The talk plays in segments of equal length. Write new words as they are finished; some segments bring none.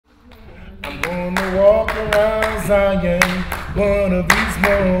gonna walk around Zion one of these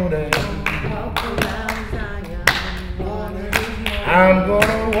mornings. I'm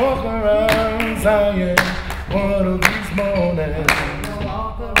gonna walk around Zion one of these mornings.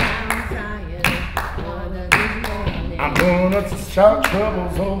 I'm gonna shout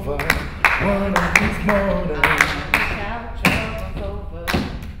troubles over one of these mornings.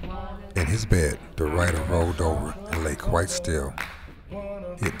 In his bed, the writer rolled over and lay quite still.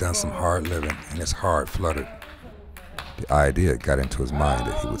 He had done some hard living, and his heart fluttered. The idea got into his mind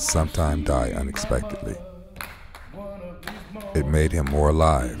that he would sometime die unexpectedly. It made him more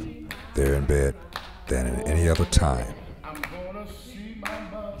alive there in bed than in any other time.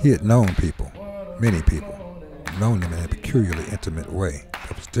 He had known people, many people, known them in a peculiarly intimate way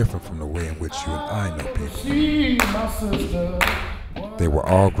that was different from the way in which you and I know people. They were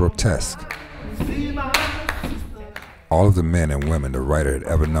all grotesque. All of the men and women the writer had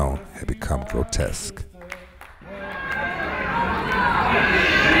ever known had become grotesque.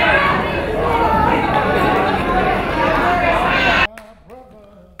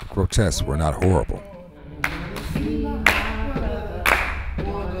 The grotesques were not horrible.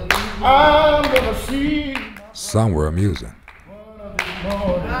 Some were amusing.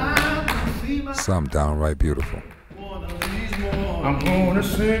 Some downright beautiful.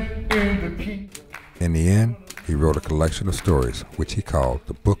 In the end, he wrote a collection of stories which he called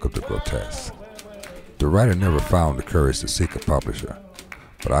the Book of the Grotesque. The writer never found the courage to seek a publisher,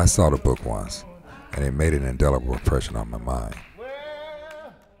 but I saw the book once, and it made an indelible impression on my mind.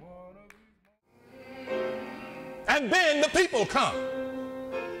 And then the people come,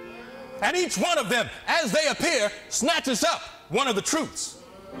 and each one of them, as they appear, snatches up one of the truths.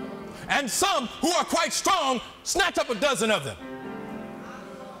 And some who are quite strong snatch up a dozen of them.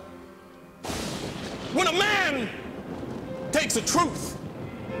 When a man takes a truth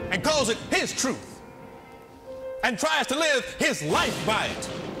and calls it his truth and tries to live his life by it,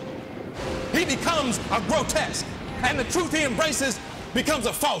 he becomes a grotesque, and the truth he embraces becomes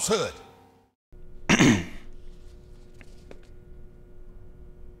a falsehood.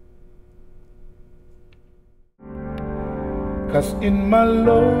 'Cause in my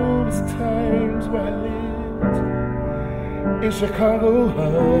lowest times where I lived in Chicago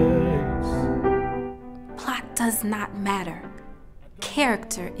Heights, plot does not matter.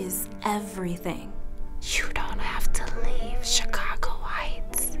 Character is everything. You don't have to leave Chicago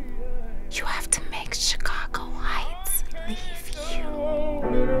Heights. You have to make Chicago Heights leave you.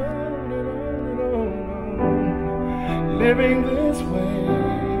 Living this way,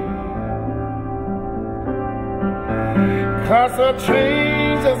 'cause a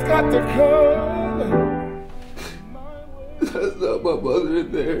change has got to come. That's not my mother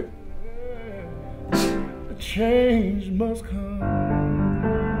in there. A change must come.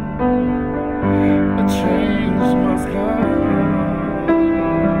 A change must come.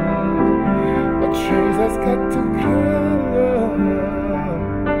 A change has got to come.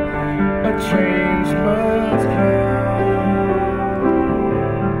 A change must come.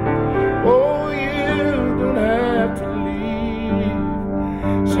 Oh, you don't have to leave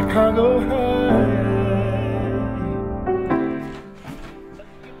Chicago Heights.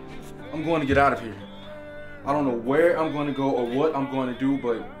 I'm going to get out of here. I don't know where I'm going to go or what I'm going to do,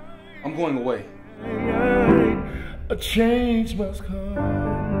 but I'm going away. A change must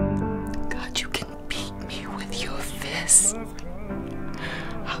come.